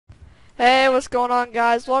Hey, what's going on,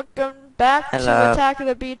 guys? Welcome back to Hello. Attack of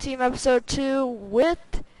the B Team episode 2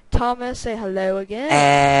 with Thomas. Say hello again.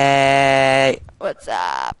 Hey. What's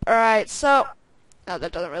up? Alright, so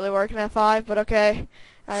that doesn't really work in F5, but okay.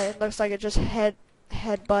 It looks like it just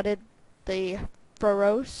head-butted the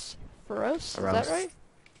Feroz. Feroz? Is that right?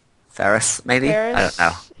 Ferris, maybe? I don't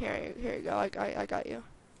know. Ferris. Here you go. I got you.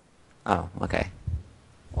 Oh, okay.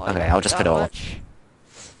 Well, you Okay, don't I'll need just that put all. much.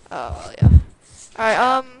 Oh, well, yeah. Alright,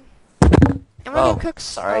 I'm gonna go Oh, cook.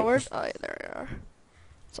 sorry. Oh, yeah, there we are.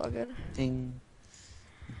 It's all good. Ding.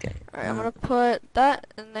 Okay. Alright, I'm gonna put that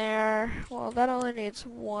in there. Well, that only needs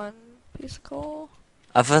one piece of coal.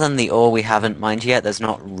 Other than the ore we haven't mined yet, there's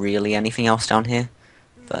not really anything else down here.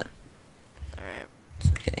 But Alright.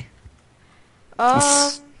 okay.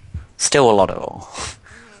 Um. Still a lot of ore.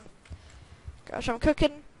 Gosh, I'm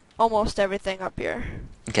cooking almost everything up here.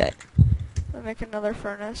 Okay. Let me make another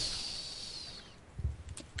furnace.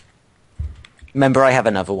 Remember, I have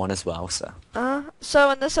another one as well. So. So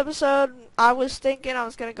in this episode, I was thinking I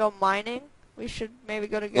was gonna go mining. We should maybe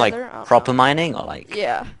go together. I Like don't proper know. mining or like.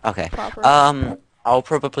 Yeah. Okay. Proper. I'll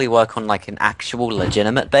probably work on like an actual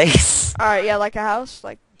legitimate base. Alright, yeah, like a house,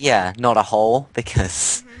 like. Yeah, not a hole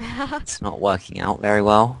because it's not working out very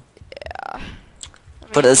well. Yeah.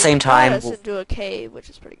 But at the same time, us into a cave, which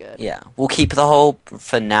is pretty good. yeah, we'll keep the hole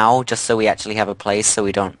for now, just so we actually have a place, so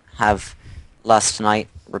we don't have last night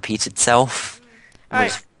repeat itself.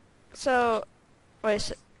 Alright, so,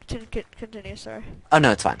 wait, continue, sorry. Oh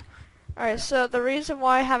no, it's fine. Alright, so the reason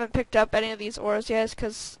why I haven't picked up any of these ores yet is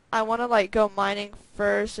because I want to, like, go mining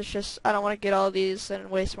first. It's just, I don't want to get all these and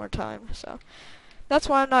waste more time, so. That's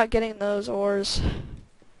why I'm not getting those ores.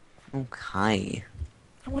 Okay.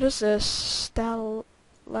 What is this? Stalactite?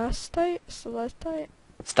 Stalactite?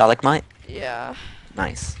 Stalagmite? Yeah.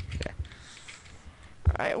 Nice. Okay.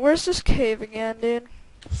 Alright, where's this cave again, dude?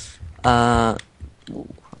 Ooh,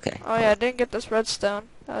 okay. Oh yeah, I didn't get this redstone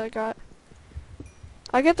that I got.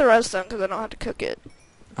 I get the redstone because I don't have to cook it.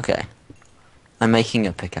 Okay. I'm making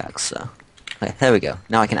a pickaxe, so. Okay, there we go.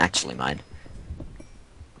 Now I can actually mine.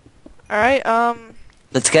 Alright,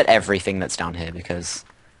 Let's get everything that's down here, because,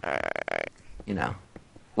 alright. you know.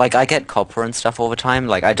 Like, I get copper and stuff all the time,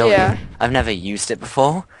 like, I don't Yeah. I've never used it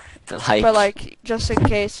before, but But just in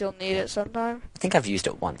case you'll need it sometime. I think I've used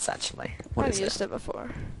it once, actually. What I've is used it before.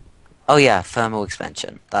 Oh yeah, thermal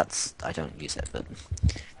expansion. I don't use it, but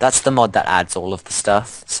that's the mod that adds all of the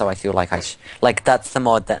stuff, so I feel like like, that's the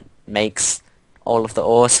mod that makes all of the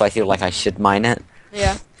ore, so I feel like I should mine it.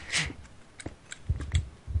 Yeah.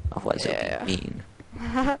 Otherwise Yeah. it'll be mean.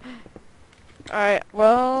 Alright,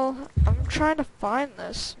 well, I'm trying to find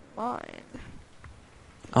this mine.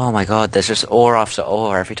 Oh my god, there's just ore after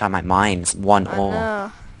ore every time I mine. It's one I ore.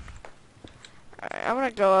 know. Alright, I'm gonna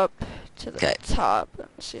go up to the top and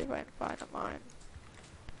see if I can find a mine.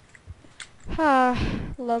 Ah,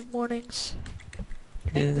 love mornings. I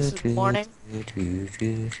think this is morning.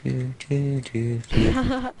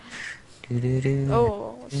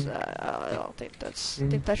 Oh, what's that? Oh, I don't think that's. I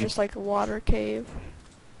think that's just like a water cave.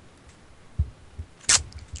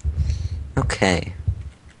 Okay.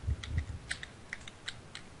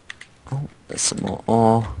 Oh, there's some more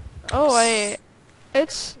ore. Oh wait,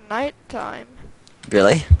 it's nighttime.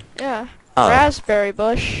 Really? Yeah. Oh. Raspberry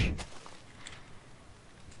bush.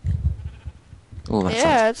 Ooh, that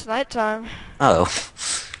Yeah, it's nighttime. Oh.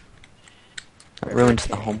 That River ruined the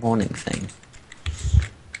cave. whole morning thing.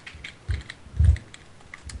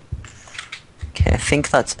 Okay, I think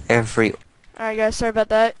that's every... Alright guys, sorry about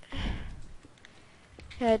that.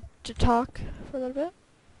 Had to talk for a little bit.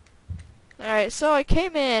 Alright, so I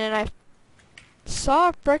came in and I saw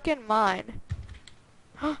a frickin' mine.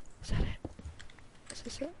 Huh? Is that it? Is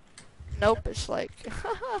this it? Nope, it's like...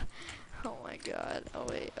 Oh my god. Oh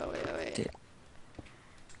wait.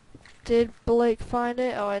 Did Blake find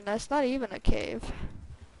it? Oh, and that's not even a cave.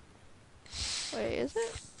 Wait, is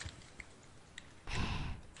it?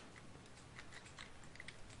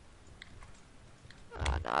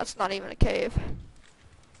 No, it's not even a cave.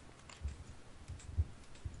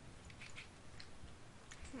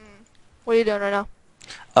 What are you doing right now?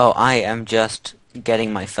 Oh, I am just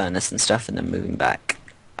getting my furnace and stuff and then moving back.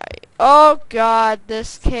 Oh god,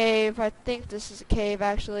 this cave. I think this is a cave,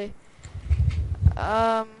 actually.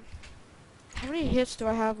 How many hits do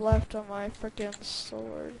I have left on my frickin'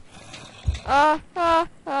 sword? I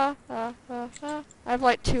have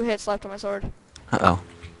like 2 hits left on my sword. Uh-oh.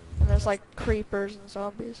 And there's like creepers and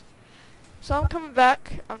zombies. So I'm coming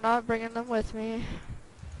back. I'm not bringing them with me.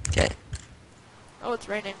 Okay. Oh, it's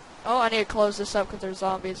raining. Oh, I need to close this up because there's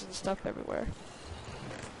zombies and stuff everywhere.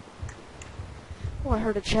 Oh, I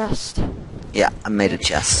heard a chest. Yeah, I made a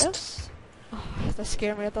chest. Yes? that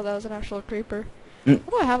scared me. I thought that was an actual creeper. Mm.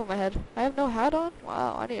 What do I have on my head? I have no hat on?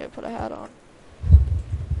 Wow, I need to put a hat on.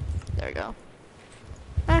 There we go.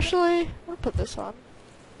 Actually, I'm gonna put this on.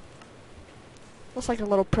 Looks like a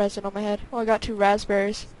little present on my head. Oh, I got 2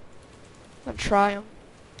 raspberries. I'm gonna try them.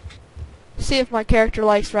 See if my character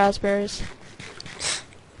likes raspberries.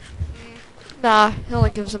 Nah, it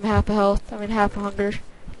only gives him half a health. I mean, half a hunger.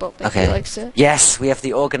 Don't think he likes it. Yes, we have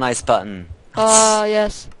the organize button.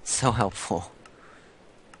 Yes. So helpful.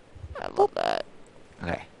 I love that.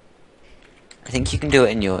 Okay. I think you can do it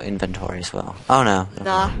in your inventory as well. Oh no.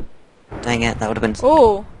 Nah. Dang it, that would have been...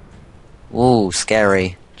 Oh. Ooh,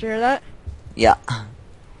 scary. Did you hear that? Yeah.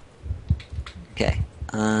 Okay.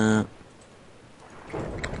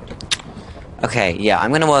 Okay, yeah,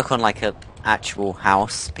 I'm gonna work on like a actual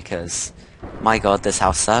house because, my god, this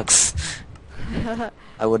house sucks.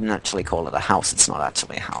 I wouldn't actually call it a house, it's not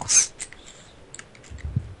actually a house.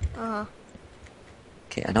 Uh-huh.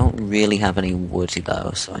 Okay, I don't really have any wood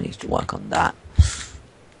though, so I need to work on that.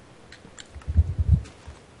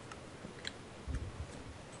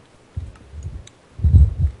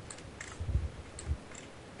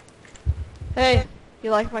 Hey,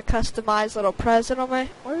 you like my customized little present on my...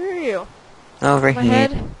 Where are you? Over On my here.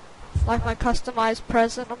 head? Like my customized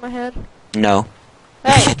present on my head? No.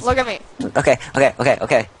 Hey, look at me. Okay. Oh,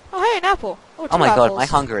 hey, an apple. Oh, 2 Oh my god, apples. my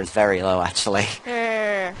hunger is very low actually.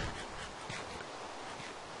 Here.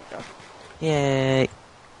 Yay.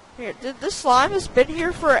 Here, this slime has been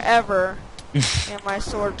here forever. And my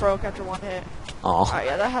sword broke after 1 hit. Oh. Oh,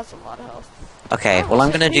 yeah, that has a lot of health. Okay, Oh, well I'm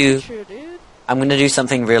it's a gonna do... Pikachu, dude. I'm gonna do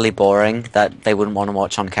something really boring that they wouldn't want to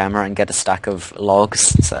watch on camera and get a stack of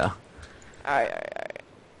logs, so... Alright.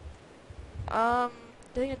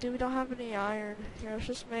 Dang it, dude, we don't have any iron. Here, let's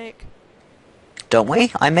just make... Don't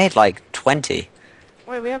we? I made like 20.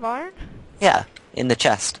 Wait, we have iron? Yeah, in the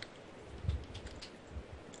chest.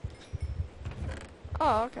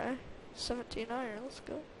 Oh, okay. 17 iron, let's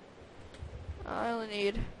go. I only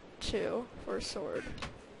need 2 for a sword.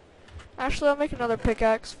 Actually, I'll make another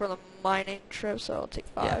pickaxe for the mining trip, so I'll take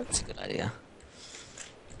 5. Yeah, that's a good idea.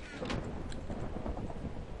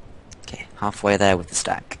 Okay, halfway there with the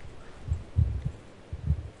stack.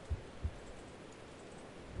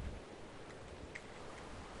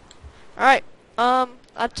 Alright,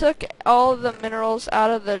 I took all of the minerals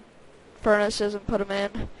out of the furnaces and put them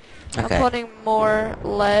in. Okay. I'm putting more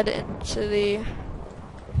lead into the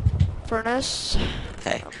furnace.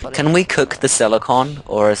 Okay. I'm putting Can we cook the silicon,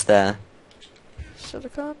 or is there...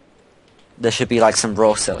 silicon? There should be like some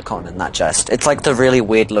raw silicon in that chest. It's like the really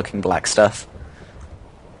weird looking black stuff.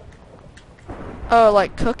 Oh,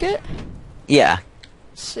 like cook it? Yeah.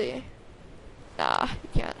 Let's see. Nah,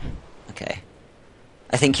 you can't. Okay.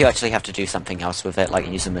 I think you actually have to do something else with it, like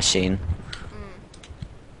use a machine.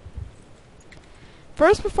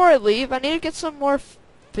 First, before I leave, I need to get some more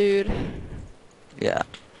food. Yeah.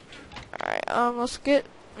 Alright, let's get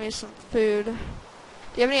me some food. Do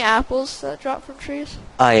you have any apples that drop from trees?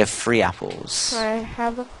 I have 3 apples. Can I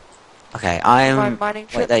have them? Okay, My I'm... mining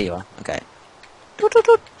Wait, trip? there you are. Okay. Doot, doot,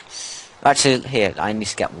 doot. Actually, here, I need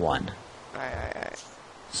to get 1. Alright.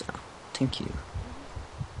 So, thank you.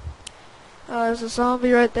 There's a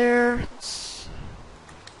zombie right there.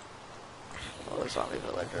 Oh, zombie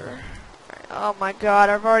villager. Alright. Oh my god,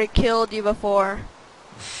 I've already killed you before.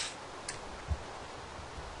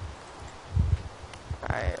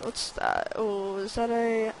 Alright, what's that? Oh, is that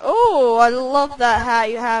a... Oh, I love that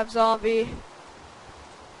hat you have, zombie.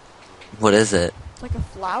 What is it? It's like a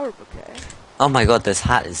flower bouquet. Oh my god, this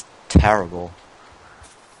hat is terrible.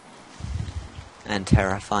 And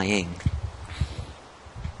terrifying.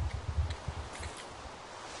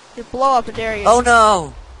 You blow up a dairy. Oh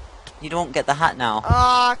no! You don't get the hat now.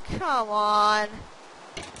 Aw, come on.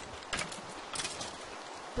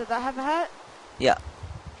 Did that have a hat? Yeah.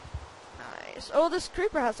 Nice. Oh, this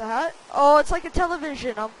creeper has a hat. Oh, it's like a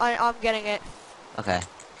television. I'm getting it. Okay.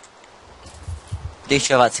 Do you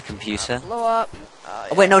sure that's a computer? Blow up.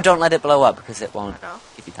 Oh, wait, no, don't let it blow up because it won't I know.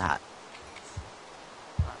 give you the hat.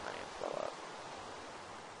 I'm letting it blow up.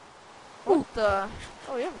 What the?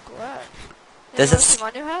 Oh, you have a cool hat. There's You a wanna see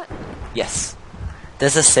my new hat? Yes.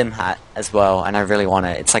 There's a sim hat as well, and I really want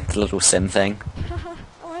it. It's like the little sim thing.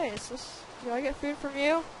 Oh, hey, is this... Do I get food from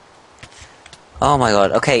you? Oh my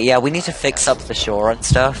god. Okay, yeah, we need to fix up the shore and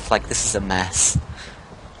stuff. Like, this is a mess.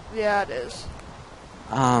 Yeah, it is.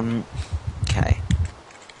 Okay.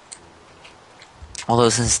 Although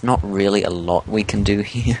there's not really a lot we can do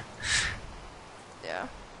here. Yeah.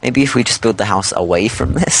 Maybe if we just build the house away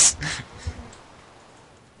from this.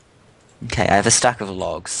 Okay, I have a stack of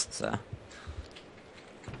logs, so...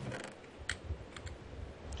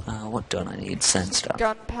 What don't I need? Sandstone.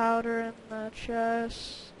 Gunpowder in the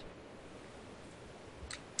chest.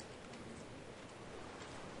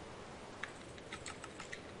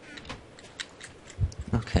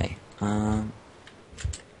 Okay. I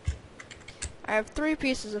have 3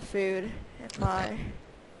 pieces of food in my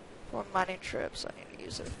 4 mining trips. I need to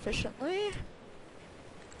use it efficiently.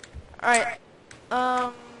 Alright.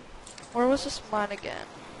 Where was this mine again?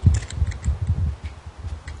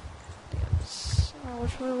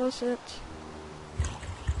 Which way was it?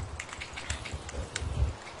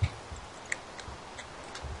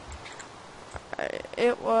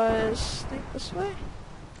 It was, I think, this way.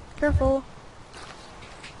 Careful.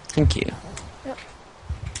 Thank you. Yep.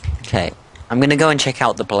 Okay. I'm gonna go and check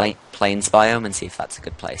out the plains biome and see if that's a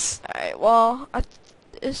good place. Alright, well,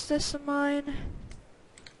 is this a mine?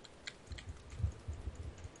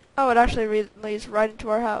 Oh, it actually leads right into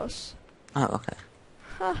our house. Oh, okay.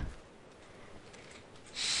 Huh.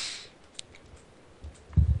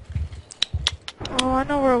 Oh, I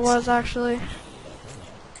know where it was, actually.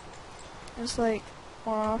 It's like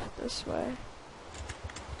more off this way.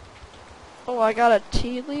 Oh, I got a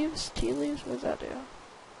tea leaves? Tea leaves? What does that do?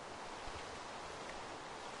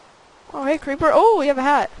 Oh, hey, creeper. Oh, we have a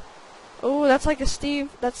hat. Oh, that's like a Steve.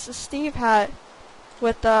 That's a Steve hat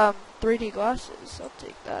with 3D glasses. I'll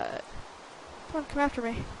take that. Come on, come after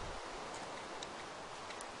me.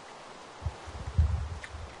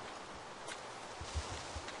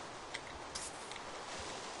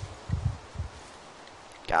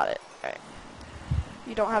 Got it. Alright.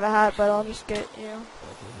 You don't have a hat, but I'll just get you.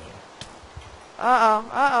 Uh-oh,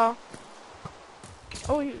 uh-oh.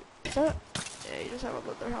 Oh, is that? Yeah, you just have a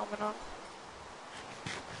leather helmet on.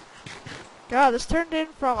 God, this turned in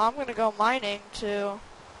from I'm gonna go mining to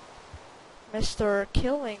Mr.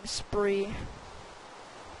 Killing Spree.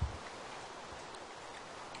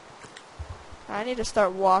 I need to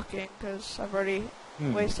start walking, because I've already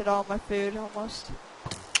wasted all my food, almost.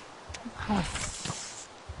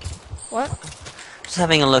 What? Just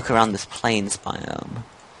having a look around this plains biome.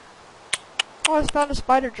 Oh, I found a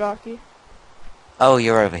spider jockey. Oh,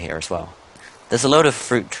 you're over here as well. There's a load of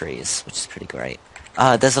fruit trees, which is pretty great.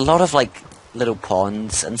 There's a lot of, like, little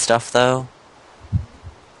ponds and stuff, though,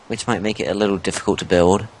 which might make it a little difficult to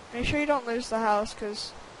build. Make sure you don't lose the house,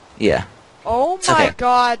 because... Yeah. Oh It's my okay.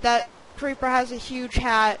 god, that creeper has a huge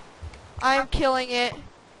hat. I'm killing it. It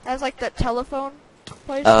has, like, that telephone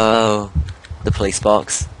place. Oh, the police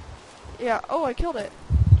box. Yeah, oh, I killed it.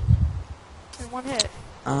 In one hit.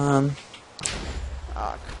 Oh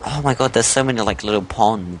Oh, crap. my god, there's so many, like, little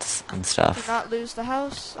ponds and Do stuff. not lose the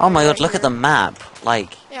house. Oh my I'm god, right look at here. the map.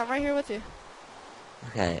 Like, Yeah, I'm right here with you.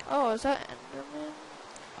 okay. Oh, is that Enderman?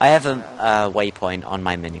 I have a waypoint on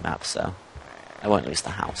my minimap, so I won't lose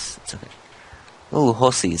the house. It's okay. Ooh,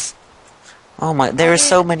 horsies. Oh my, there are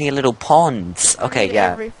so many little ponds. I Okay, need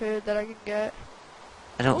yeah. every food that I can get.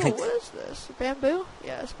 I don't Oh, think... what is this? Bamboo?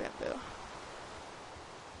 Yeah, it's bamboo.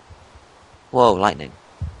 Whoa, lightning.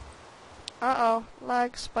 Uh-oh,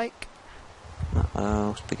 lag spike.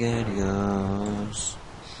 Uh-oh, SpaghettiOs.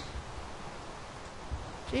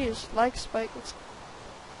 Jeez, lag spike. Let's...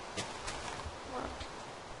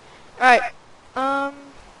 Alright,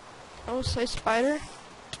 oh, say spider?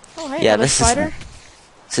 Oh, hey, Yeah, another this spider?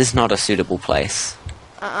 this is not a suitable place.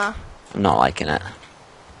 Uh-uh. I'm not liking it.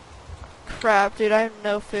 Crap, dude, I have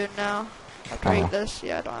no food now. After I Oh. eat this,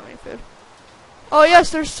 yeah, I don't have any food. Oh, yes,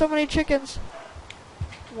 there's so many chickens.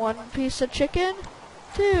 1 piece of chicken,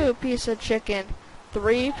 2 piece of chicken,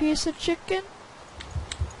 3 piece of chicken,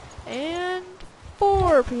 and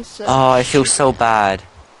 4 pieces. Oh, I feel so bad.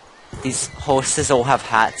 These horses all have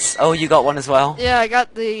hats. Oh, you got one as well? Yeah, I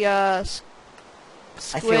got the, I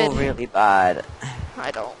squid. feel really bad.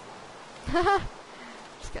 I don't.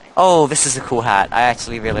 Just kidding. Oh, this is a cool hat. I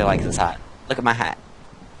actually really like this hat. Look at my hat.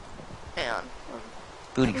 Hang on.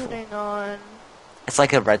 Beautiful. Putting on... It's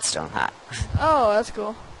like a redstone hat. Oh, that's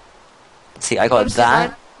cool. See, I got Wanna see mine?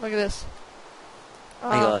 that. Look at this.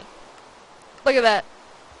 I got Look at that.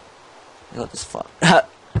 this fuck.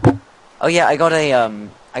 Oh yeah, I got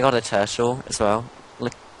a turtle as well.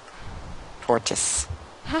 Look, tortoise.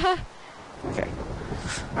 Okay.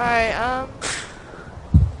 Alright,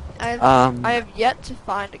 I have yet to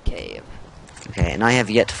find a cave. Okay, and I have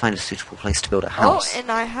yet to find a suitable place to build a house. Oh,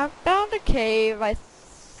 and I have found a cave, I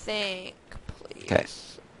think.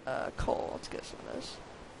 Please. Okay. Coal. Let's get some of this.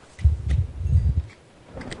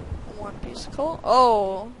 1 piece of coal.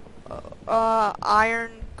 Oh.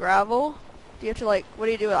 Iron gravel. Do you have to, like, what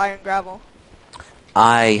do you do with iron gravel?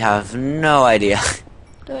 I have no idea.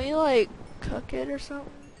 Don't you, like, cook it or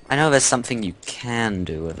something? I know there's something you can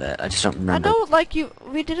do with it. I just don't I remember. know, like,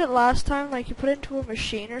 we did it last time, like, you put it into a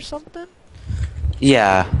machine or something.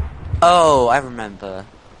 Yeah. Oh, I remember.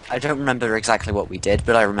 I don't remember exactly what we did,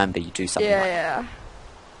 but I remember you do something Yeah, like yeah.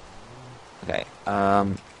 that.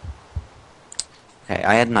 Okay. Okay,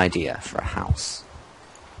 I had an idea for a house.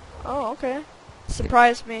 Oh, okay.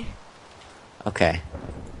 Surprised me. Okay.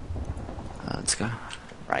 Let's go.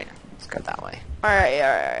 Right. Let's go that way. Alright,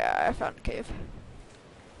 yeah, I found a cave.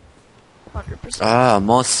 100%. Ah,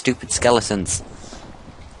 more stupid skeletons.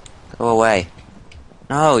 Go away.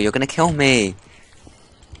 No, you're gonna kill me.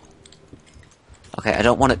 Okay, I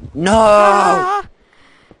don't want to. No! Ah!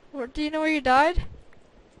 Do you know where you died?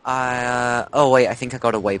 Oh wait, I think I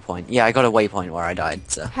got a waypoint. Yeah, I got a waypoint where I died,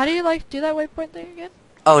 so. How do you, like, do that waypoint thing again?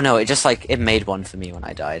 Oh no, it just like, it made one for me when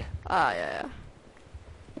I died. Ah, yeah.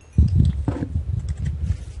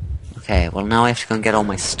 Okay, well now I have to go and get all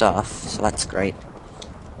my stuff, so that's great.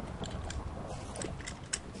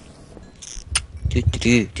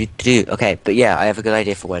 Okay, but yeah, I have a good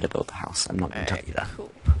idea for where to build the house. I'm not gonna tell you that.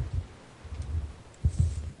 Cool.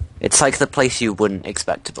 It's like the place you wouldn't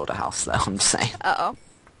expect to build a house, though, I'm just saying. Uh-oh.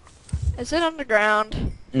 Is it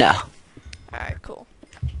underground? No. Alright, cool.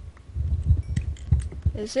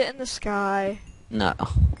 Is it in the sky? No.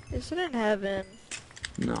 Is it in heaven?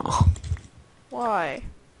 No. Why?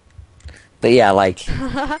 But yeah, like,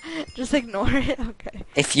 Just ignore it? Okay.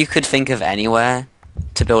 if you could think of anywhere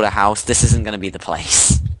to build a house, this isn't gonna be the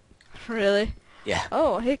place. Really? Yeah.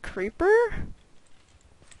 Oh, hey, creeper?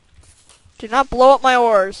 Do not blow up my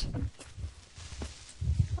ores.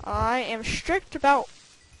 I am strict about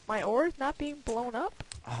my ores not being blown up.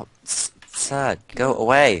 Oh, sir, go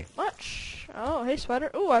away. Much. Oh, hey, spider.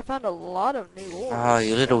 Ooh, I found a lot of new ores. Oh,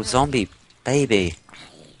 you little zombie baby.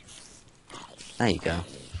 There you go.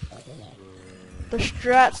 The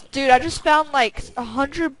strats. Dude, I just found like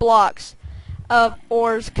 100 blocks of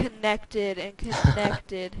ores connected and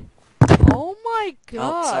connected. Oh my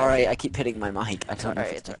god. Oh, sorry, I keep hitting my mic. I don't know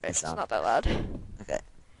if It's alright. it's It's sound. not that loud. Okay.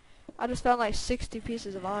 I just found like 60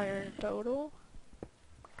 pieces of iron total.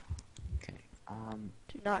 Okay.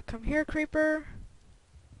 Do not come here, creeper.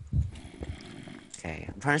 Okay.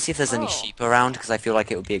 I'm trying to see if there's any Oh. sheep around, because I feel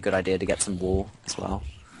like it would be a good idea to get some wool as well.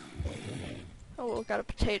 Oh, we got a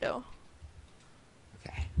potato.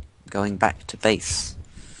 Okay. Going back to base.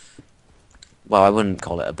 Well, I wouldn't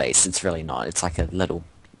call it a base. It's really not. It's like a little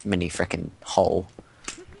mini frickin' hole.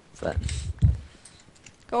 But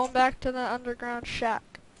Going back to the underground shack.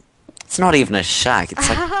 it's not even a shack. It's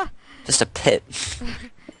like just a pit.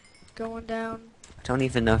 Going down I don't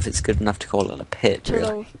even know if it's good enough to call it a pit, to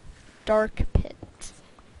really. the dark pit.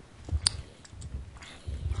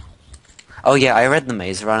 Oh yeah, I read The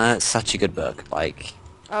Maze Runner. It's such a good book. Like,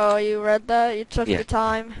 Oh, you read that? You took Yeah. your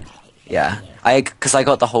time. yeah. Because I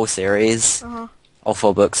got the whole series, Uh-huh. all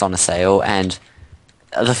 4 books on a sale, and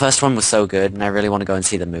the first one was so good, and I really want to go and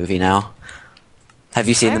see the movie now. Have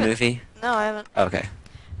you seen the haven't. movie? No, I haven't. Okay.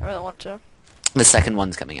 I really want to. The second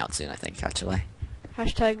one's coming out soon, I think, actually.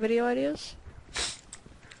 Hashtag video ideas.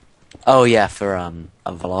 Oh yeah, for a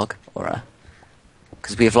vlog or a.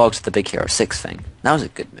 Because we vlogged the Big Hero 6 thing. That was a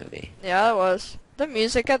good movie. Yeah, it was. The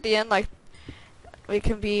music at the end, like, We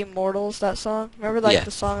Can Be Immortals, that song. Remember, like, Yeah. the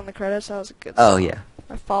song in the credits? That was a good song. Oh yeah.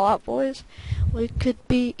 My Fallout Boys. We could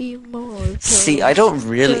be immortals. See, I don't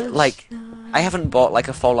really just like. now. I haven't bought like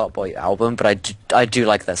a Fallout Boy album, but I do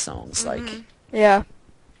like their songs. Mhm. Yeah.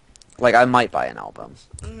 Like I might buy an album,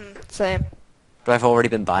 Same. but I've already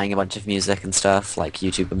been buying a bunch of music and stuff, like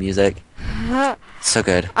YouTuber music. So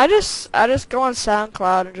good. I just go on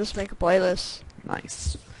SoundCloud and just make a playlist.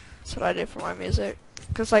 Nice. That's what I do for my music.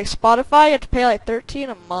 Cause like Spotify, you have to pay like $13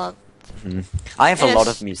 a month, I have a lot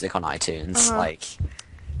Yes. of music on iTunes, Uh-huh. like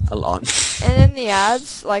a lot. and in the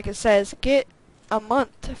ads, like it says, get a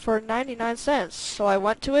month for 99 cents. So I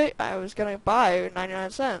went to it. I was gonna buy 99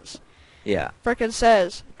 cents. Yeah. Frickin'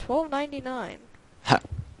 says $12.99. Huh.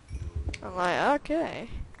 I'm like, okay.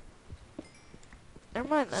 Never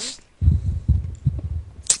mind then.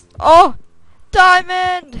 Oh,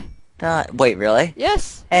 diamond! Wait, really?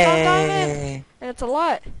 Yes, I found diamond. Hey. And it's a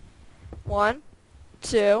lot. 1,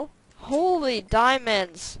 2. Holy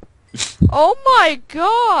diamonds. Oh my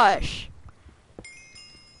gosh.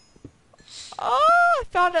 Oh, I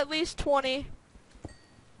found at least 20.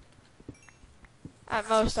 At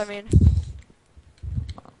most, I mean.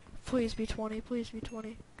 Please be 20, please be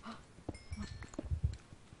 20.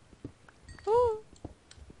 Ooh.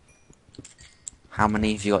 How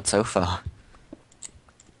many have you got so far?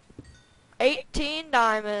 18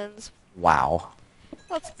 diamonds. Wow.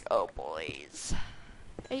 Let's go, boys.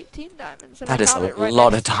 18 diamonds. And That I is found a it right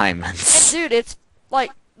lot next of to- diamonds. And dude, it's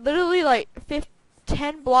like literally like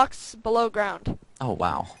 10 blocks below ground. Oh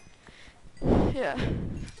wow. Yeah.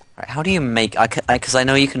 Right, how do you make? Because I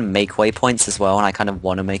know you can make waypoints as well, and I kind of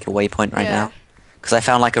want to make a waypoint right Yeah. now. Because I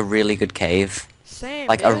found like a really good cave, Same,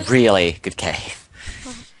 like a dude. really good cave.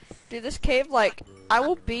 Dude, this cave, like, I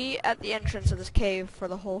will be at the entrance of this cave for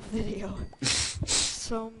the whole video.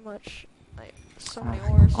 So much, like, so many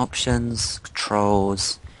Hang on. ores. Options,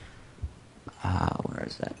 controls. Where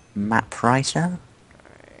is it? Map writer.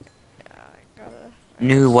 Alright, yeah, I gotta...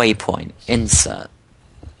 New waypoint. Insert.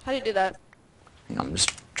 How do you do that? Hang on, I'm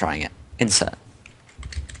just trying it. Insert.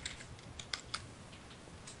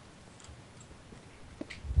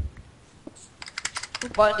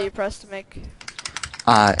 What button do you press to make...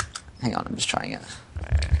 Hang on, I'm just trying it.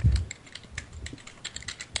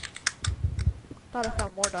 Thought I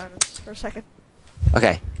found more diamonds for a second.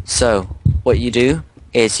 Okay, so what you do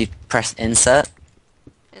is you press insert.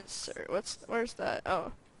 Insert. Where's that?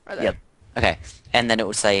 Oh, right there. Yep. Okay, and then it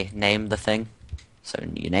will say name the thing. So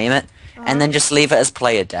you name it, and Uh-huh. then just leave it as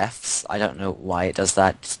player defs. I don't know why it does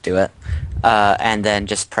that. Just do it, and then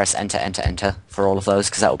just press enter, enter, enter for all of those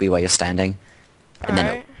because that will be where you're standing, and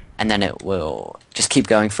Alright. then it will just keep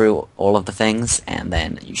going through all of the things, and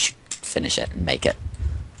then you should finish it and make it.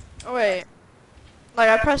 Oh, wait. Like,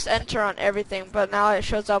 I pressed enter on everything, but now it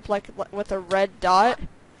shows up, like, with a red dot.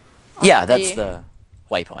 on Yeah, that's the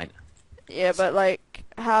waypoint. Yeah, but, like,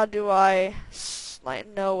 how do I, like,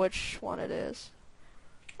 know which one it is?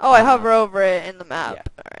 Oh, I hover over it in the map.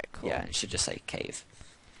 Yeah. Alright, cool. Yeah, it should just say cave.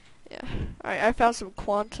 Yeah. Alright, I found some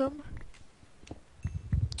quantum.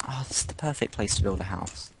 Oh, this is the perfect place to build a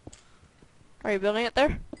house. Are you building it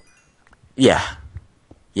there? Yeah.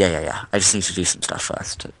 Yeah. I just need to do some stuff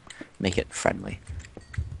first to make it friendly.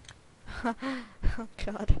 Oh,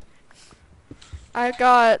 God. I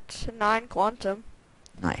got 9 quantum.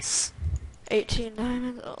 Nice. 18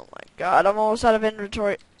 diamonds. Oh, my God. I'm almost out of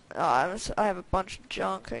inventory. Oh, I have a bunch of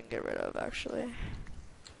junk I can get rid of, actually.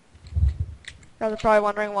 You guys are probably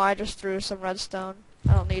wondering why I just threw some redstone.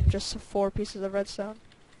 I don't need just 4 pieces of redstone.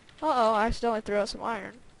 Uh-oh, I accidentally threw out some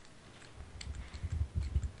iron.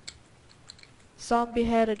 Zombie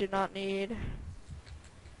head I do not need.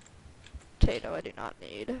 Potato I do not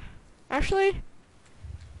need. Actually...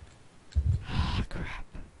 crap.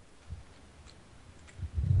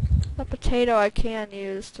 That potato I can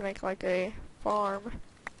use to make like a farm.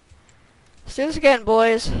 Let's do this again,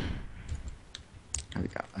 boys. There we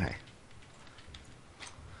go. Okay.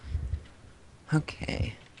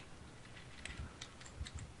 Okay.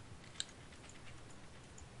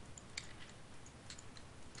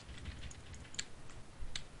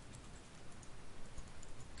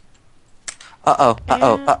 Uh-oh,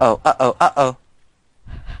 uh-oh, And- uh-oh, uh-oh, uh-oh.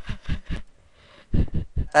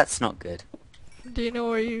 That's not good. Do you know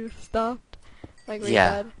where you stopped? Like where you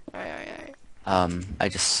Yeah. died? Alright. I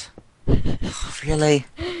just... Really?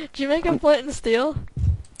 Did you make a flint and steel?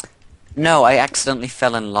 No, I accidentally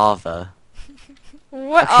fell in lava.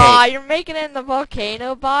 What? Okay. Aw, you're making it in the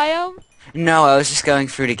volcano biome? No, I was just going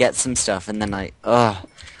through to get some stuff, and then Yeah,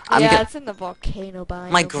 it's in the volcano biome.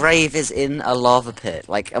 my grave is in a lava pit.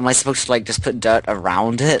 Like, am I supposed to, like, just put dirt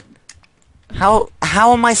around it? How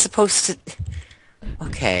am I supposed to...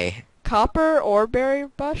 Okay. Copper or berry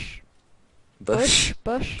bush? Bush.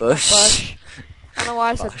 Bush? Bush. I don't know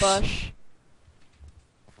why I said Bush. bush.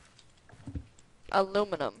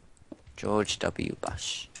 Aluminum. George W.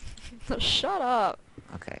 Bush. Shut up.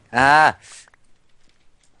 Okay. Ah!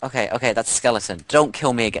 Okay, that's a skeleton. Don't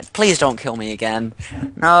kill me again. Please don't kill me again.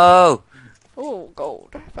 No! Ooh, gold.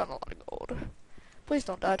 I found a lot of gold. Please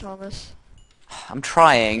don't die, Thomas. I'm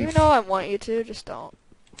trying. You know I want you to, just don't.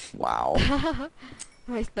 Wow.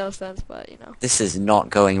 Makes no sense, but you know. This is not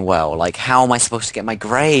going well. Like, how am I supposed to get my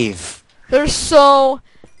grave? There's so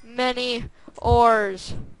many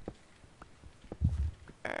ores.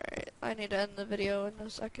 Alright, I need to end the video in a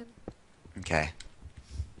second. Okay.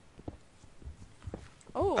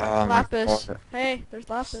 Oh, Oh my lapis. God. Hey, there's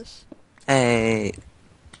lapis. Hey.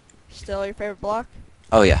 Still your favorite block?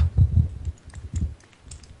 Oh, yeah.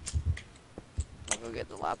 I'll go get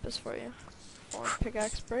the lapis for you. Or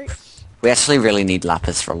pickaxe breaks. We actually really need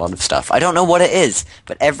lapis for a lot of stuff. I don't know what it is,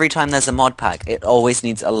 but every time there's a mod pack, it always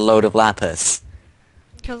needs a load of lapis.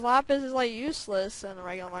 Because lapis is like useless in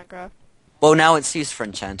regular Minecraft. Well, now it's used for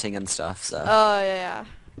enchanting and stuff, so... Oh, yeah.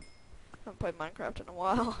 I haven't played Minecraft in a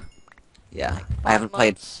while. yeah. Like I haven't 5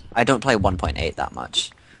 played... months. I don't play 1.8 that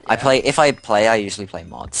much. Yeah. If I play, I usually play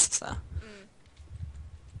mods, so... Mm.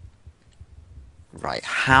 Right,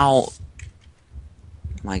 how...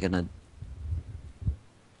 am I gonna...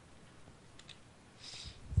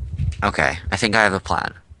 Okay, I think I have a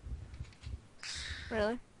plan.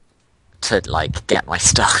 Really? to like get my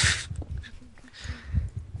stuff.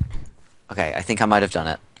 Okay, I think I might have done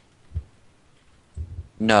it.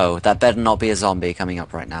 No, that better not be a zombie coming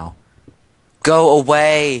up right now. Go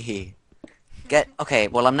away! Okay,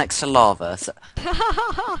 well I'm next to lava, so...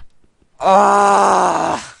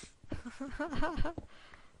 Ah!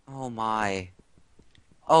 Oh my.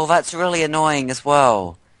 Oh, that's really annoying as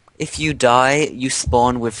well. If you die, you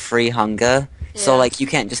spawn with free hunger, so Yeah. like you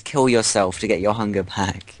can't just kill yourself to get your hunger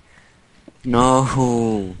back.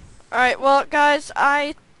 No. Alright, well, guys,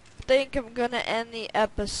 I think I'm gonna end the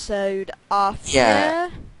episode off Yeah.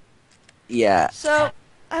 here. Yeah. So,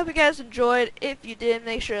 I hope you guys enjoyed. If you did,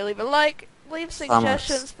 make sure to leave a like, leave Thumbs.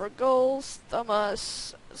 suggestions for goals, thumb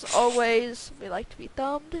us. As always, we like to be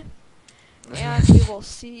thumbed. And we will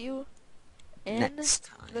see you in Next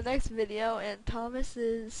time. the next video. And Thomas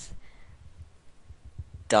is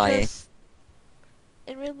Dying. just,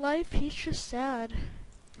 in real life, he's just sad.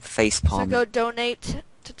 So Facepalm. go donate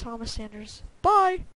to Thomas Sanders. Bye!